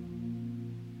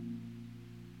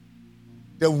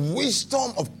 The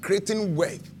wisdom of creating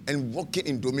wealth and walking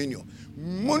in dominion.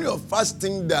 Many of us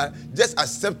think that just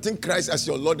accepting Christ as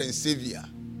your Lord and Savior,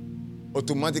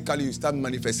 automatically you start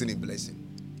manifesting a blessing.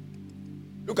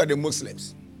 Look at the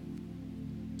Muslims.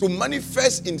 To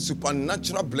manifest in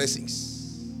supernatural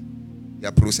blessings,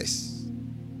 their process.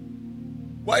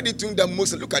 Why do you think that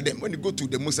Muslims, look at them, when you go to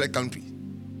the Muslim country,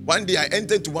 one day I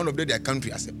entered to one of their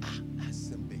country, I said,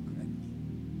 that's a big right.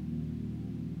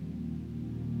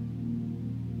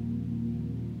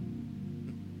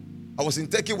 I was in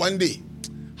Turkey one day.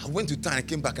 I went to town, I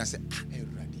came back and said, hey,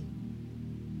 ready.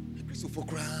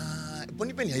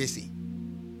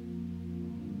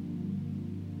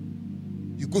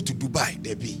 You go to Dubai,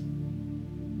 there be.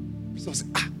 So I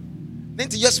said, then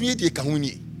to just meet the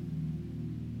Kahuni.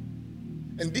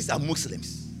 And these are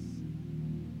Muslims.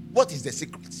 What is the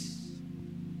secret?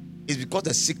 It's because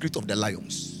the secret of the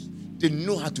lions. They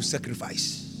know how to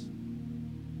sacrifice.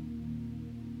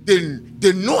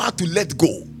 They know how to let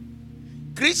go.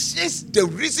 Christians, the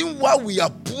reason why we are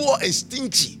poor and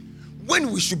stingy,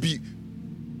 when we should be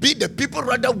the people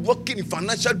rather working in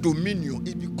financial dominion,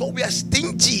 is because we are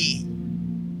stingy.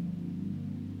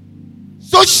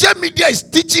 Social media is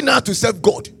teaching us to serve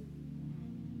God.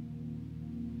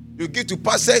 You give to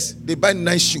pastors, they buy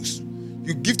nice shoes.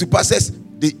 You give to pastors,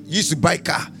 they used to buy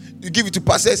car. You give it to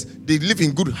pastors, they live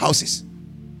in good houses.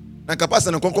 The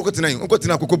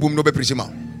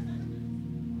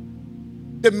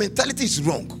mentality is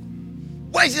wrong.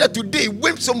 Why is it that today,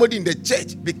 when somebody in the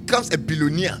church becomes a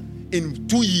billionaire in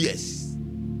 2 years,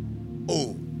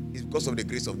 it's because of the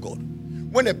grace of God.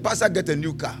 When a pastor gets a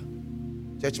new car,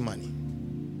 church money.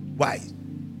 Why?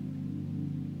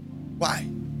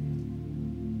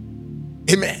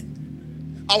 Amen.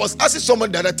 I was asking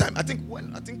someone the other time, I think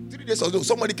 3 days ago,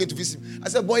 somebody came to visit me. I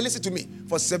said, boy, listen to me.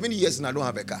 For 7 years now, I don't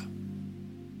have a car.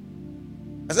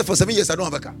 I said, for 7 years, I don't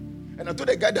have a car. And I told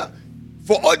the guy that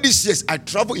for all these years, I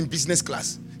travel in business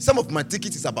class. Some of my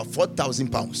tickets is about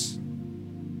 £4,000.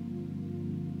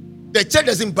 The church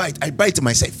doesn't buy it. I buy it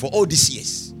myself for all these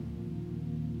years.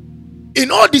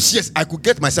 In all these years, I could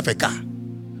get myself a car.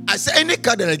 I said, any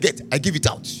car that I get, I give it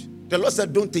out. The Lord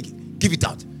said, don't take it. Give it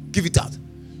out. Give it out.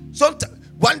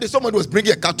 One day, someone was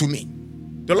bringing a car to me.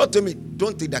 The Lord told me,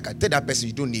 don't take that car. Tell that person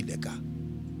you don't need the car.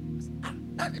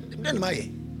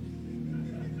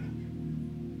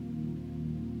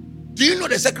 Do you know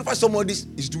the sacrifice somebody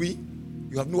is doing?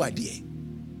 You have no idea.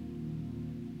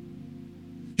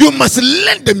 You must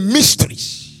learn the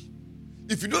mysteries.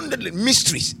 If you don't learn the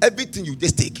mysteries, everything you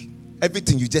just take,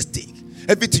 everything you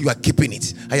are keeping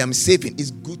it. I am saving.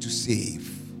 It's good to save.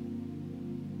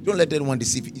 Don't let anyone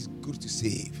deceive you. It's good to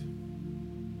save.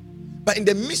 But in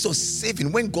the midst of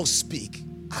saving, when God speaks,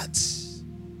 act.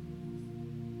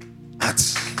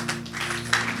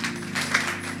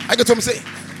 I get what I'm saying.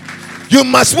 You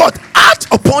must what? Act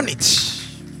upon it.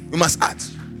 You must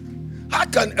act. How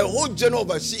can a whole general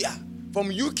overseer from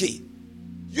UK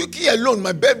alone,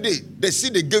 my birthday, the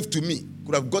seed they gave to me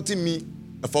could have gotten me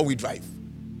a 4-wheel drive.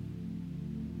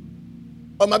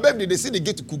 On my birthday, the seed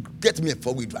they could get me a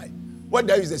 4-wheel drive. What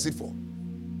did I use the seed for?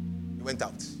 It went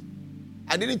out.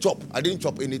 I didn't chop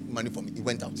any money from it. It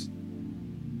went out.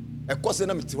 I'm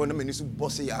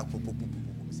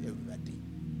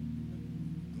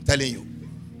telling you.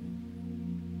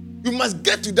 You must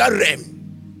get to that realm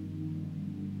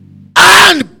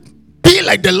and be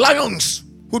like the lions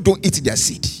who don't eat their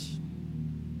seed.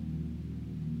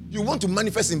 You want to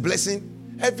manifest in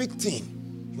blessing, everything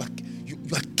you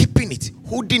are keeping it,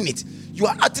 holding it. You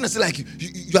are acting as like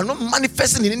you are not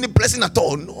manifesting in any blessing at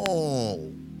all.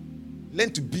 No.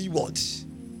 Learn to be what?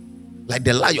 Like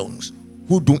the lions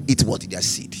who don't eat what? Their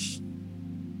seed.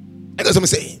 That's what I'm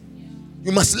saying.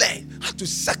 You must learn how to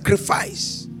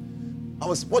sacrifice. I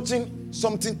was watching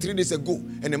something 3 days ago,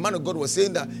 and the man of God was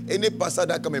saying that any pastor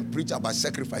that come and preach about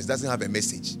sacrifice doesn't have a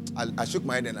message. I shook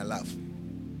my head and I laughed.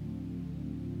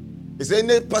 He said,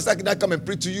 any pastor that come and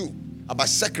preach to you about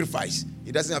sacrifice,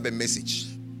 he doesn't have a message.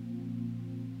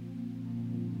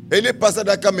 Any pastor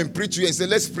that come and preach to you and say,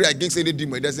 let's pray against any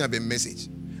demon, he doesn't have a message.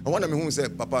 And one of them who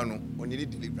said, Papa, no, we need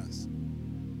deliverance.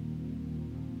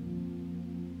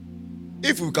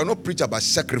 If we cannot preach about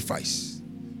sacrifice,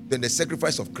 then the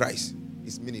sacrifice of Christ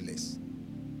is meaningless.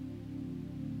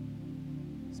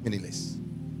 It's meaningless.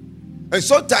 And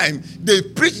sometimes they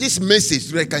preach this message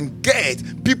so they can get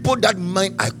people that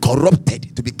mind are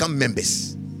corrupted to become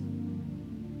members.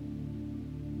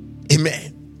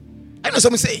 Amen. I know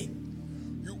someone saying,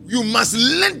 you must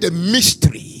learn the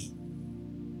mystery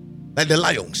like the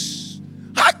lions.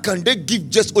 How can they give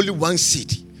just only one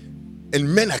seed?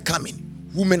 And men are coming,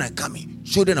 women are coming,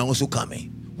 children are also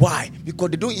coming. Why? Because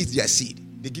they don't eat their seed,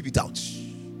 they give it out.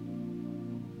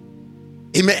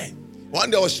 Amen. One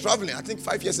day I was traveling, I think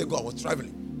 5 years ago I was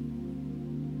traveling.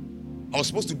 I was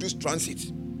supposed to do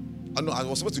transit. I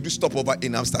was supposed to do stopover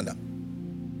in Amsterdam.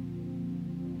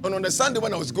 And on the Sunday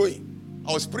when I was going,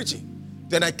 I was preaching.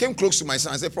 Then I came close to my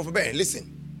son and said, Prophet Ben,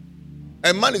 listen.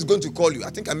 A man is going to call you. I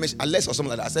think I mentioned Alex or something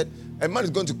like that. I said, a man is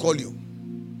going to call you.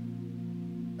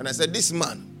 And I said, this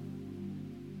man,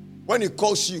 when he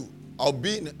calls you, I'll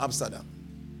be in Amsterdam.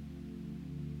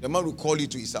 The man will call you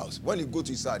to his house. When you go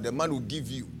to his house, the man will give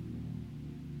you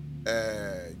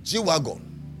G-Wagon,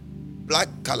 black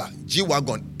color,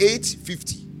 G-Wagon,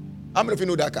 850. How many of you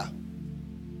know that car?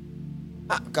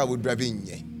 That car will drive in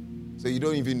here. So you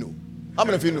don't even know. How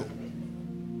many of you know?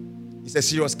 It's a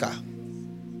serious car.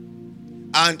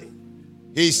 And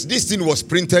this thing was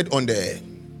printed on the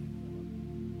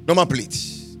normal plate.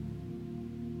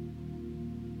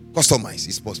 Customized,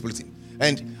 it's possibility.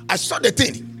 And I saw the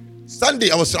thing.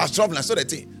 Sunday, I was traveling, I saw the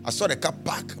thing. I saw the car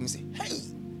park. I'm saying, hey.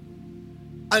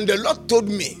 And the Lord told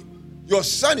me, your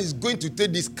son is going to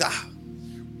take this car.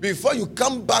 Before you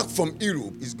come back from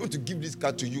Europe, he's going to give this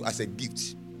car to you as a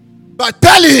gift. But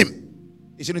tell him,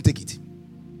 he shouldn't take it.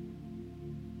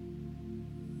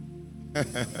 I'm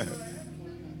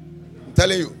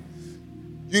telling you,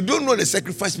 you don't know the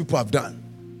sacrifice people have done.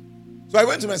 So I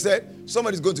went to him and said,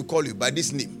 somebody's going to call you by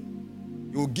this name.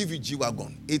 He will give you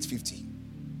G-Wagon, 850.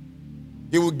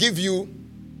 He will give you,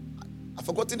 I've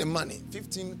forgotten the money,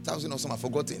 15,000 or something, I've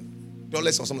forgotten,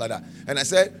 dollars or something like that. And I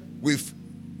said, with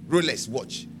Rolex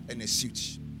watch and a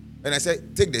suit. And I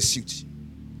said, take the suit,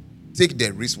 take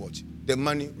the wristwatch. The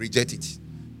money, reject it.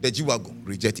 The G-Wagon,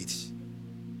 reject it.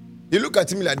 He looked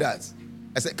at me like that.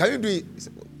 I said, can you do it? He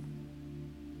said,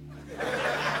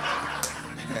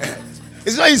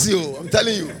 it's not easy, I'm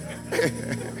telling you.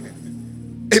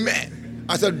 Amen.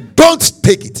 I said, don't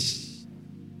take it.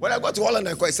 When I got to Holland,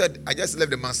 I said, I just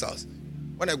left the man's house.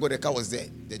 When I got, the car was there.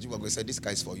 The Jew said, this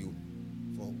car is for you,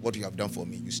 for what you have done for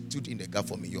me. You stood in the gap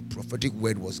for me. Your prophetic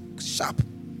word was sharp.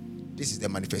 This is the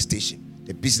manifestation.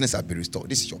 The business has been restored.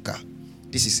 This is your car.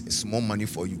 This is small money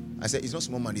for you. I said, it's not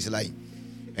small money, it's lying.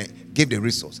 And gave the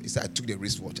resource. He said, I took the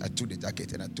wristwatch, I took the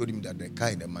jacket, and I told him that the car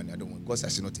and the money, I don't want, because I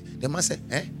should not. The man said,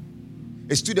 eh?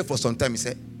 He stood there for some time. He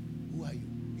said, who are you?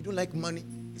 You don't like money?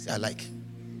 He said, I like.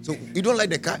 So you don't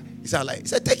like the car? He said, I like. He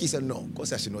said, take it. He said, no,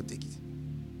 because I should not take it.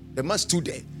 The man stood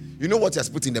there. You know what he has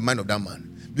put in the mind of that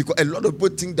man? Because a lot of people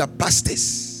think that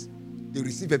pastors, they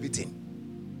receive everything.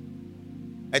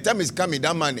 A time is coming,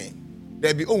 that man,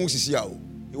 there'll be,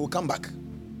 he will come back.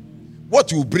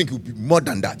 What you will bring will be more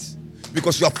than that.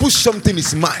 Because you have put something in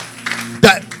his mind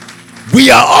that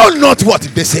we are all not what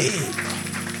they say.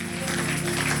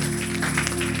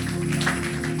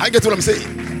 I get what I'm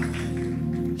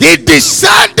saying. He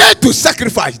decided to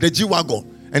sacrifice the G-Wagon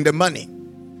and the money.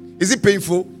 Is it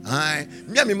painful?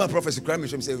 Me and my prophecy crime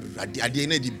say, so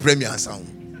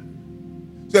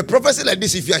a prophecy like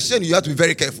this, if you are sharing, you have to be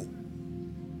very careful.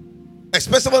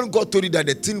 Especially when God told you that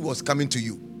the thing was coming to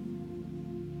you.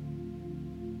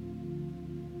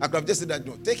 I could have just said that,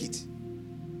 no, take it.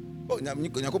 Oh, sometimes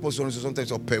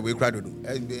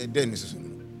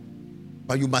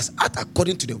but you must act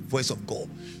according to the voice of God.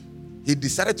 He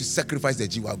decided to sacrifice the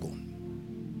G-Wagon.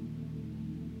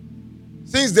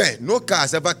 Since then, no car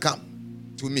has ever come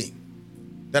to me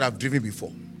that I've driven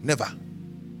before. Never.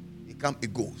 It comes,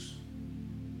 it goes.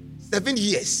 7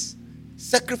 years.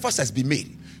 Sacrifice has been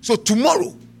made. So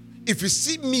tomorrow, if you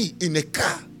see me in a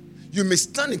car, you may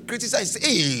stand and criticize and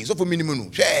say, hey, so for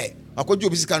minimum.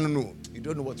 You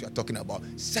don't know what you are talking about.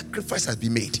 Sacrifice has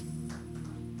been made.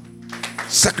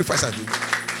 Sacrifice has been made.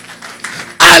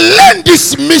 I learned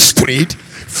this mystery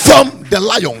from the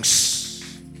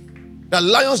lions. The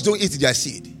lions don't eat their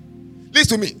seed.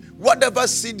 Listen to me. Whatever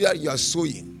seed that you are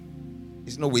sowing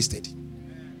is not wasted.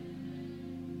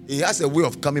 He has a way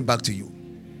of coming back to you.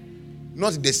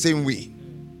 Not the same way.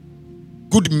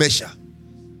 Good measure.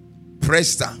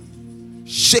 Pressed down.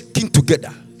 Shaking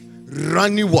together.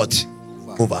 Running what?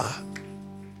 Over.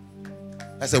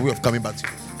 That's a way of coming back to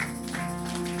you.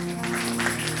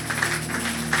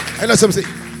 I know some say,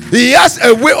 he has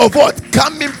a way of what?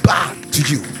 Coming back to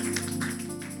you.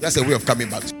 He has a way of coming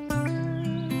back to you.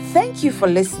 Thank you for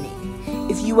listening.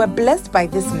 If you were blessed by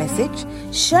this message,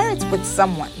 share it with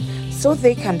someone so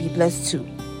they can be blessed too.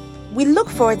 We look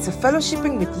forward to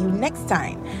fellowshipping with you next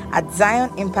time at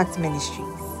Zion Impact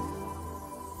Ministries.